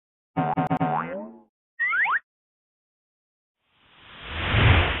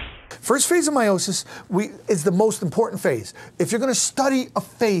First phase of meiosis is the most important phase. If you're going to study a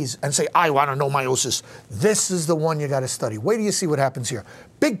phase and say, I want to know meiosis, this is the one you got to study. Wait till you see what happens here.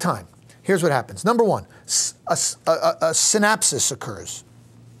 Big time. Here's what happens. Number one, a synapsis occurs.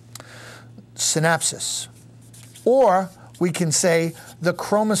 Synapsis. Or we can say the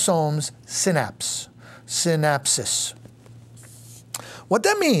chromosomes synapse. Synapsis. What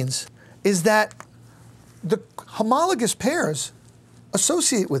that means is that the homologous pairs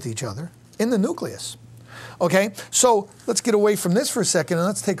associate with each other in the nucleus. Okay, so let's get away from this for a second and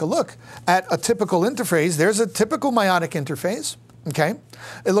let's take a look at a typical interphase. There's a typical meiotic interphase. Okay,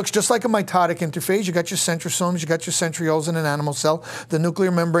 it looks just like a mitotic interphase. You got your centrosomes, you got your centrioles in an animal cell. The nuclear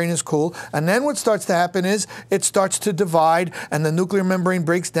membrane is cool. And then what starts to happen is it starts to divide and the nuclear membrane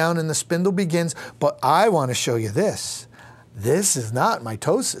breaks down and the spindle begins. But I want to show you this. This is not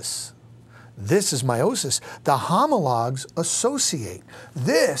mitosis. This is meiosis. The homologs associate.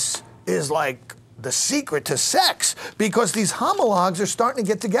 This is like the secret to sex because these homologs are starting to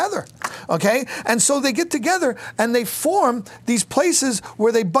get together, okay? And so they get together and they form these places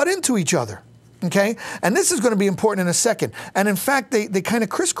where they butt into each other, okay? And this is going to be important in a second. And in fact, they kind of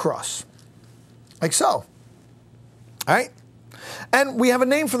crisscross, like so, all right? And we have a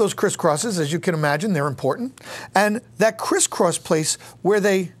name for those crisscrosses, as you can imagine, they're important. And that crisscross place where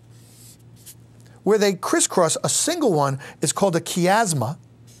they crisscross, a single one, is called a chiasma.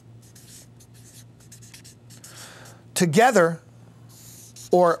 Together,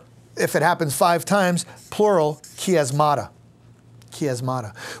 or if it happens 5 times, plural, chiasmata.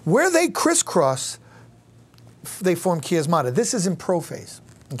 Chiasmata. Where they crisscross, they form chiasmata. This is in prophase,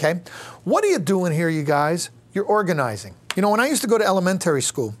 okay? What are you doing here, you guys? You're organizing. You know, when I used to go to elementary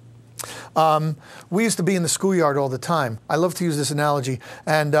school, we used to be in the schoolyard all the time. I love to use this analogy.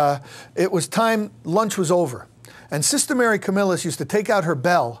 And it was time, lunch was over. And Sister Mary Camillus used to take out her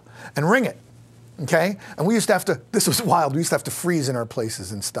bell and ring it. Okay? And we used to have to, this was wild, we used to have to freeze in our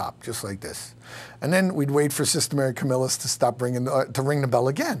places and stop, just like this. And then we'd wait for Sister Mary Camillus to stop ringing, to ring the bell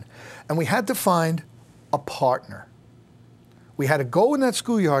again. And we had to find a partner. We had to go in that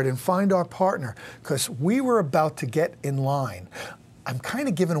schoolyard and find our partner because we were about to get in line. I'm kind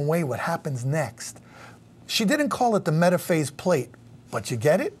of giving away what happens next. She didn't call it the metaphase plate, but you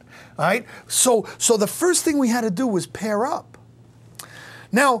get it? All right? So the first thing we had to do was pair up.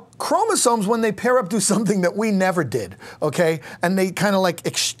 Now, chromosomes, when they pair up, do something that we never did, okay? And they kind of like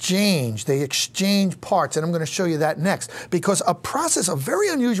exchange. They exchange parts, and I'm going to show you that next because a very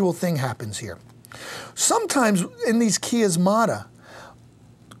unusual thing happens here. Sometimes in these chiasmata,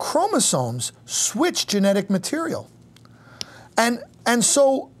 chromosomes switch genetic material. And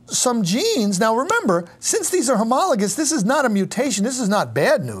so some genes, now remember, since these are homologous, this is not a mutation, this is not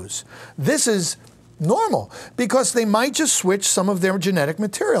bad news. This is normal because they might just switch some of their genetic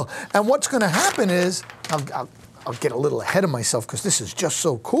material. And what's going to happen is, I'll get a little ahead of myself because this is just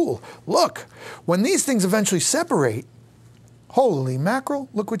so cool. Look, when these things eventually separate, holy mackerel,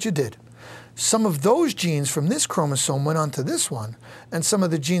 look what you did. Some of those genes from this chromosome went onto this one, and some of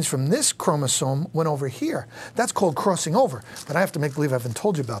the genes from this chromosome went over here. That's called crossing over. But I have to make believe I haven't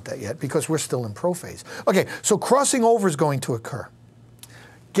told you about that yet because we're still in prophase. Okay, so crossing over is going to occur.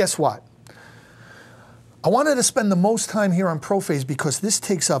 Guess what? I wanted to spend the most time here on prophase because this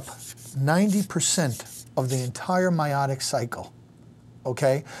takes up 90% of the entire meiotic cycle,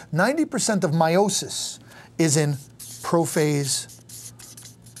 okay? 90% of meiosis is in prophase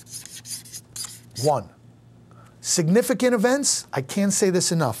 1. Significant events, I can't say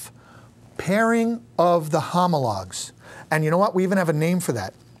this enough. Pairing of the homologs. And you know what? We even have a name for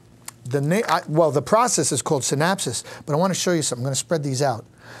that. The process is called synapsis, but I want to show you something. I'm going to spread these out.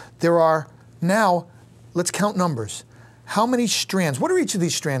 There are now, let's count numbers. How many strands? What are each of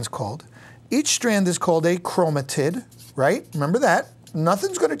these strands called? Each strand is called a chromatid, right? Remember that.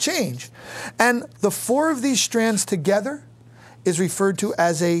 Nothing's going to change. And the 4 of these strands together is referred to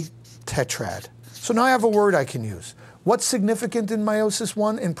as a tetrad. So now I have a word I can use. What's significant in meiosis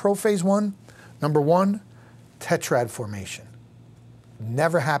 1, in prophase 1? Number 1, tetrad formation.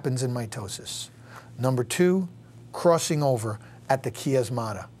 Never happens in mitosis. Number 2, crossing over at the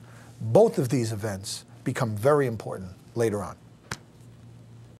chiasmata. Both of these events become very important later on.